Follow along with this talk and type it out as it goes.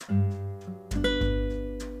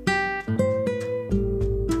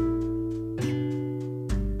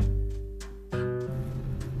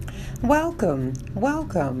Welcome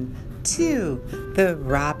to the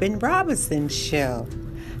Robin Robinson Show.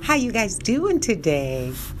 How you guys doing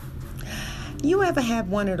today? You ever have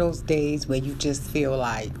one of those days where you just feel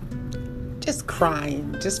like just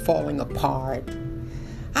crying, just falling apart?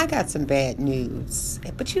 I got some bad news,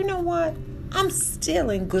 but you know what? I'm still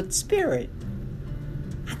in good spirit.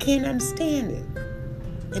 I can't understand it.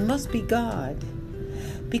 It must be God.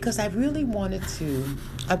 Because I really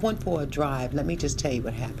I went for a drive. Let me just tell you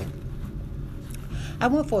what happened. I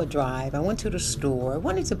went for a drive. I went to the store. I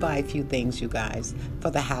wanted to buy a few things, you guys, for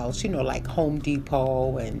the house, like Home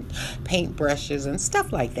Depot and paintbrushes and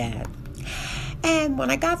stuff like that. And when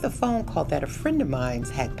I got the phone call that a friend of mine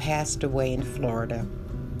had passed away in Florida,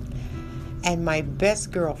 and my best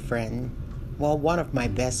girlfriend, one of my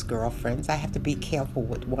best girlfriends, I have to be careful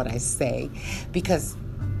with what I say because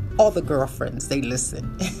all the girlfriends, they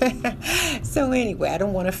listen. So anyway, I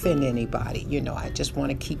don't want to offend anybody. I just want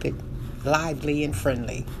to keep it lively and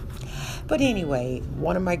friendly. But anyway,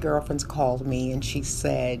 one of my girlfriends called me and she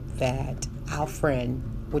said that our friend,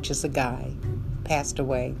 which is a guy, passed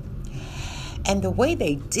away. And the way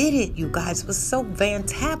they did it, you guys, was so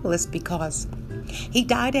fantabulous because he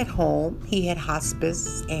died at home. He had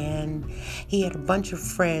hospice and he had a bunch of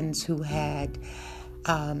friends who had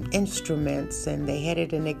instruments, and they had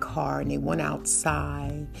it in their car and they went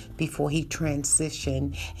outside before he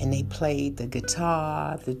transitioned, and they played the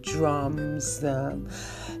guitar, the drums,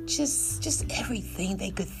 just everything they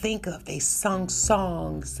could think of. They sung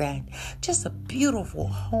songs and just a beautiful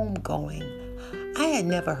homegoing. I had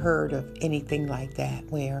never heard of anything like that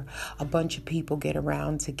where a bunch of people get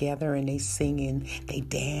around together and they sing and they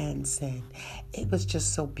dance, and it was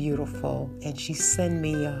just so beautiful. And she sent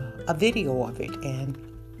me a video of it, and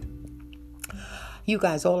you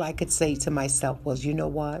guys, all I could say to myself was, you know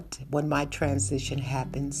what? When my transition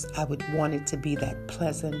happens, I would want it to be that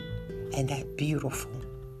pleasant and that beautiful.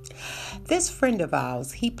 This friend of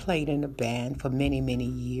ours, he played in a band for many, many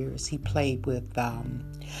years. He played with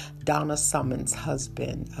Donna Summer's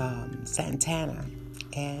husband, Santana,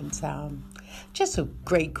 and just a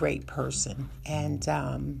great, great person.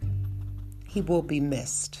 And he will be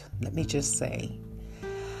missed, let me just say.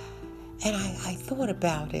 And I thought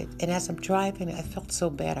about it, and as I'm driving, I felt so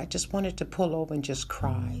bad. I just wanted to pull over and just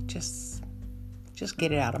cry, just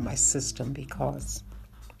get it out of my system because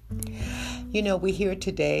we're here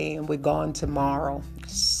today and we're gone tomorrow.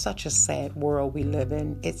 Such a sad world we live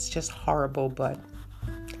in. It's just horrible, but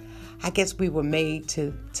I guess we were made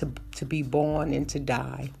to be born and to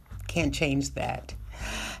die. Can't change that.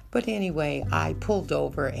 But anyway, I pulled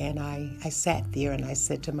over and I sat there and I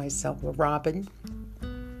said to myself, well, Robin,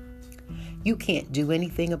 you can't do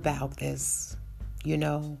anything about this.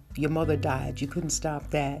 Your mother died. You couldn't stop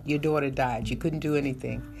that. Your daughter died. You couldn't do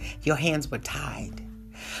anything. Your hands were tied.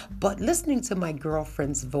 But listening to my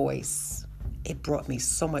girlfriend's voice, it brought me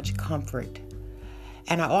so much comfort.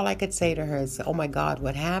 And all I could say to her is, oh my God,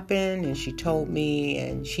 what happened? And she told me,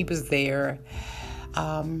 and she was there.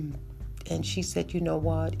 And she said, you know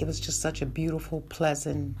what? It was just such a beautiful,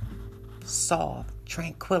 pleasant, soft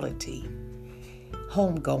tranquility,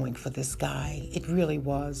 homegoing for this guy. It really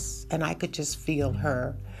was. And I could just feel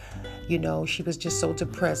her. She was just so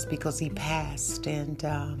depressed because he passed. And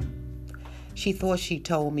she thought she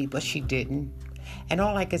told me, but she didn't. And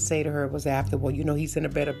all I could say to her was after, he's in a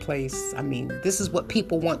better place. I mean, this is what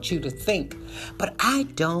people want you to think. But I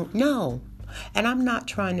don't know. And I'm not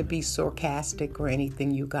trying to be sarcastic or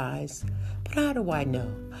anything, you guys. But how do I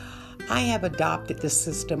know? I have adopted the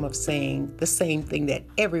system of saying the same thing that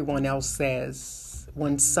everyone else says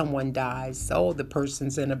when someone dies. Oh, the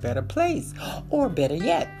person's in a better place. Or better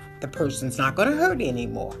yet, the person's not going to hurt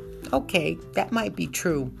anymore. Okay, that might be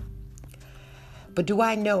true. But do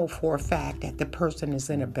I know for a fact that the person is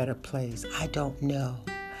in a better place? I don't know.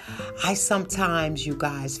 I sometimes, you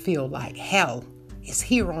guys, feel like hell is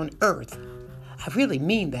here on earth. I really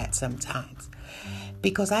mean that sometimes.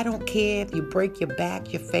 Because I don't care if you break your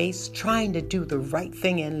back, your face, trying to do the right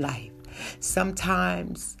thing in life.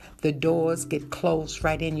 Sometimes the doors get closed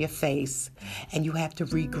right in your face and you have to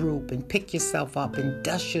regroup and pick yourself up and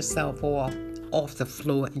dust yourself off the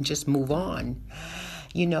floor and just move on.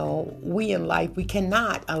 We in life, we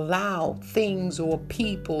cannot allow things or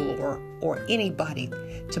people or anybody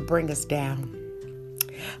to bring us down.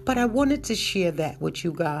 But I wanted to share that with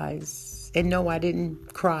you guys. And no, I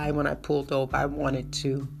didn't cry when I pulled over. I wanted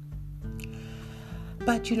to.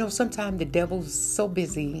 But, sometimes the devil's so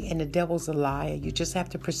busy and the devil's a liar. You just have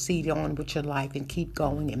to proceed on with your life and keep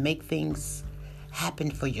going and make things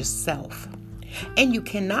happen for yourself. And you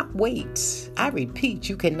cannot wait. I repeat,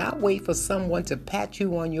 you cannot wait for someone to pat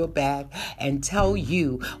you on your back and tell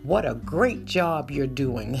you what a great job you're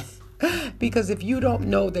doing. Because if you don't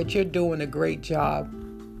know that you're doing a great job,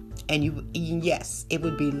 yes, it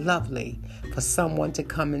would be lovely for someone to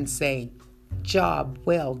come and say, job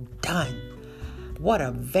well done. What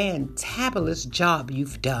a fantabulous job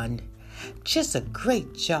you've done. Just a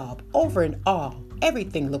great job over and all.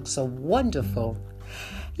 Everything looks so wonderful.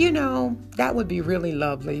 That would be really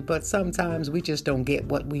lovely, but sometimes we just don't get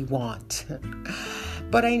what we want.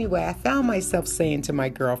 But anyway, I found myself saying to my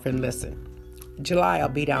girlfriend, listen, July I'll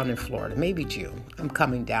be down in Florida, maybe June. I'm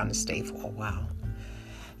coming down to stay for a while.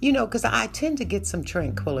 Because I tend to get some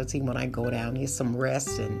tranquility when I go down here, some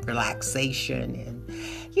rest and relaxation. And,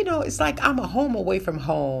 it's like I'm a home away from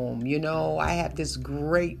home. I have this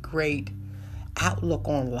great, great outlook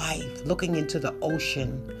on life, looking into the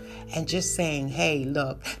ocean and just saying, hey,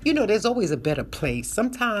 look, there's always a better place.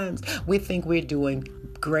 Sometimes we think we're doing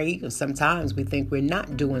great, and sometimes we think we're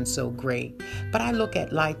not doing so great. But I look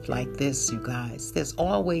at life like this, you guys. There's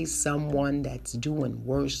always someone that's doing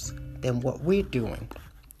worse than what we're doing.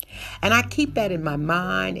 And I keep that in my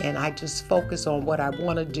mind, and I just focus on what I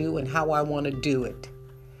want to do and how I want to do it.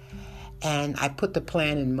 And I put the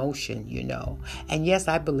plan in motion, And yes,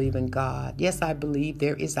 I believe in God. Yes, I believe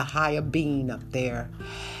there is a higher being up there.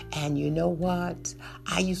 And you know what?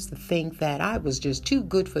 I used to think that I was just too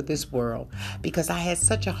good for this world because I had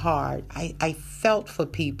such a heart. I felt for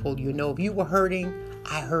people, If you were hurting,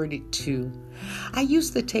 I heard it too. I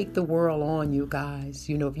used to take the world on, you guys.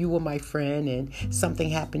 If you were my friend and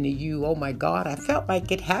something happened to you, oh my God, I felt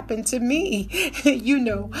like it happened to me,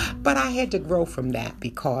 But I had to grow from that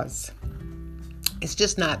because it's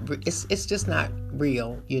just not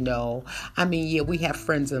real, I mean, yeah, we have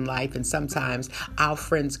friends in life, and sometimes our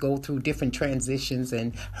friends go through different transitions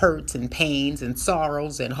and hurts and pains and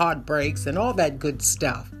sorrows and heartbreaks and all that good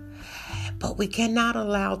stuff. But we cannot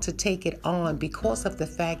allow to take it on because of the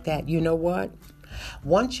fact that,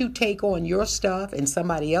 once you take on your stuff and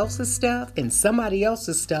somebody else's stuff and somebody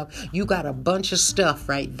else's stuff, you got a bunch of stuff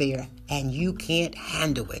right there and you can't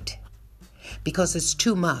handle it because it's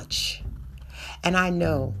too much. And I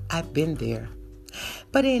know I've been there.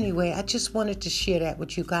 But anyway, I just wanted to share that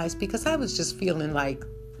with you guys because I was just feeling like,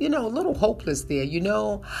 a little hopeless there,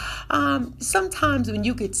 Sometimes when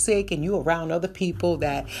you get sick and you're around other people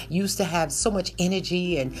that used to have so much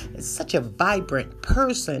energy and such a vibrant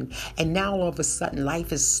person, and now all of a sudden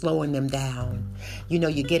life is slowing them down. You're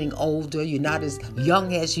getting older. You're not as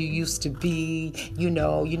young as you used to be. You're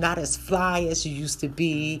not as fly as you used to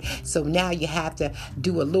be. So now you have to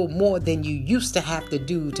do a little more than you used to have to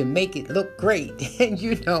do to make it look great. And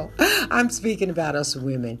I'm speaking about us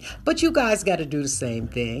women. But you guys got to do the same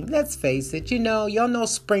thing. Let's face it, you're no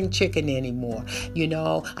spring chicken anymore.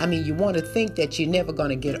 I mean, you want to think that you're never going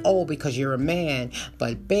to get old because you're a man.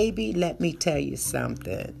 But baby, let me tell you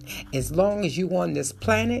something. As long as you're on this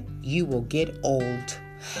planet, you will get old.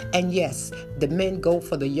 And yes, the men go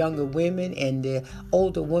for the younger women and the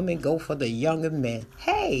older women go for the younger men.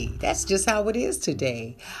 Hey, that's just how it is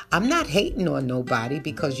today. I'm not hating on nobody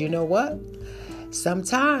because you know what?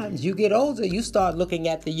 Sometimes you get older, you start looking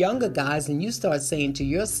at the younger guys and you start saying to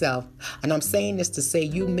yourself, and I'm saying this to say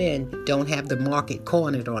you men don't have the market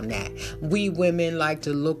cornered on that. We women like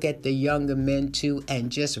to look at the younger men too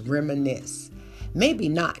and just reminisce. Maybe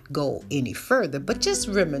not go any further, but just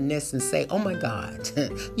reminisce and say, oh my God,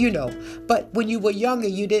 But when you were younger,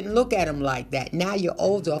 you didn't look at them like that. Now you're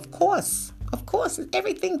older, of course,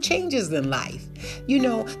 everything changes in life.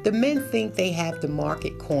 The men think they have the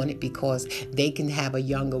market cornered because they can have a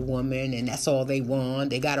younger woman and that's all they want.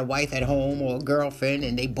 They got a wife at home or a girlfriend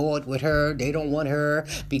and they bored with her. They don't want her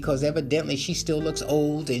because evidently she still looks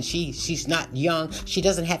old and she's not young. She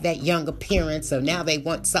doesn't have that young appearance. So now they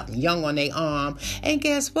want something young on their arm. And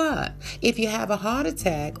guess what? If you have a heart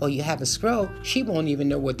attack or you have a stroke, she won't even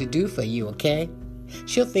know what to do for you, okay?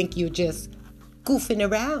 She'll think you're just goofing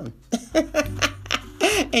around.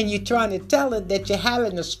 And you're trying to tell her that you're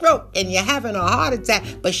having a stroke and you're having a heart attack,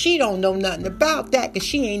 but she don't know nothing about that because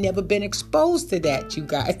she ain't never been exposed to that, you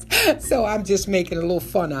guys. So I'm just making a little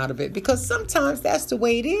fun out of it because sometimes that's the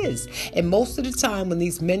way it is. And most of the time when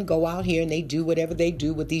these men go out here and they do whatever they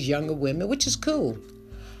do with these younger women, which is cool,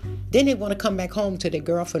 then they want to come back home to their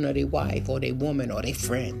girlfriend or their wife or their woman or their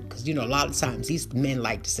friend. Because, a lot of times these men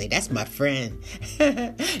like to say, that's my friend.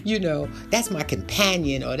 That's my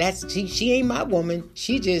companion. Or she ain't my woman.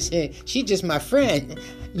 She just my friend,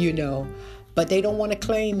 But they don't want to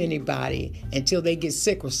claim anybody until they get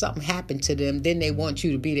sick or something happened to them. Then they want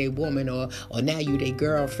you to be their woman or now you their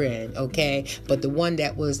girlfriend, okay? But the one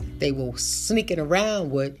that they were sneaking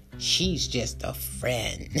around with, she's just a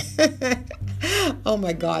friend. Oh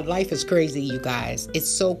my God, life is crazy, you guys. It's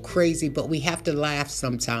so crazy, but we have to laugh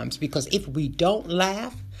sometimes, because if we don't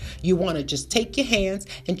laugh, you want to just take your hands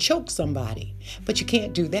and choke somebody. But you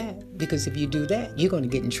can't do that, because if you do that, you're going to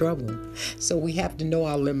get in trouble. So we have to know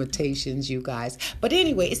our limitations, you guys. But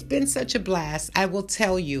anyway, it's been such a blast. I will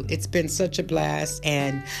tell you, it's been such a blast.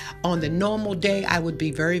 And on the normal day, I would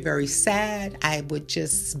be very, very sad. I would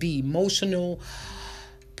just be emotional.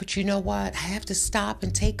 But you know what? I have to stop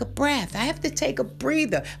and take a breath. I have to take a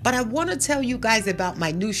breather. But I want to tell you guys about my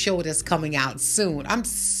new show that's coming out soon. I'm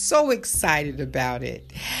so excited about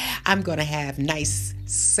it. I'm going to have nice,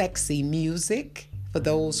 sexy music for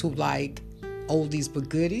those who like oldies but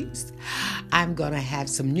goodies. I'm going to have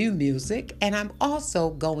some new music. And I'm also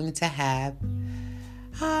going to have...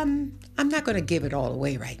 I'm not going to give it all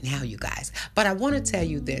away right now, you guys. But I want to tell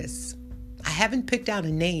you this. I haven't picked out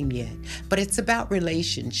a name yet, but it's about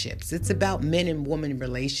relationships. It's about men and women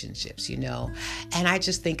relationships, you know. And I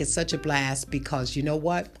just think it's such a blast because, you know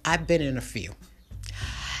what? I've been in a few.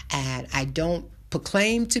 And I don't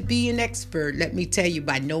proclaim to be an expert, let me tell you,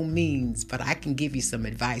 by no means, but I can give you some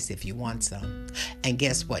advice if you want some. And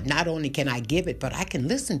guess what? Not only can I give it, but I can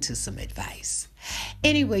listen to some advice.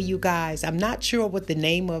 Anyway, you guys, I'm not sure what the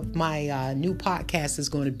name of my new podcast is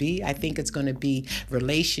going to be. I think it's going to be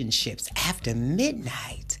Relationships After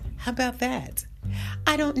Midnight. How about that?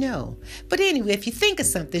 I don't know. But anyway, if you think of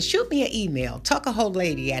something, shoot me an email,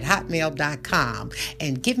 talkaholelady@hotmail.com,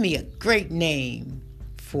 and give me a great name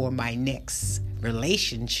for my next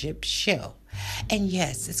relationship show. And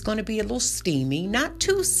yes, it's going to be a little steamy, not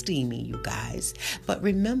too steamy, you guys. But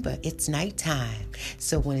remember, it's nighttime.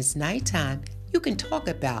 So when it's nighttime, you can talk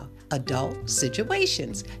about adult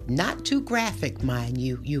situations. Not too graphic, mind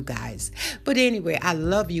you guys. But anyway, I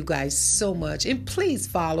love you guys so much. And please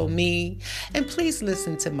follow me. And please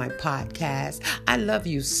listen to my podcast. I love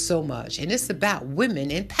you so much. And it's about women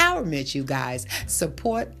empowerment, you guys.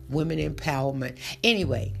 Support women empowerment.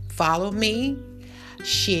 Anyway, follow me,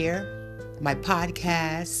 share my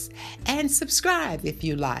podcast, and subscribe if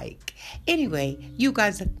you like. Anyway, you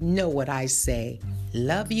guys know what I say.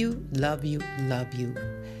 Love you, love you, love you.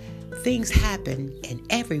 Things happen in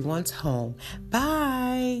everyone's home.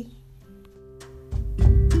 Bye.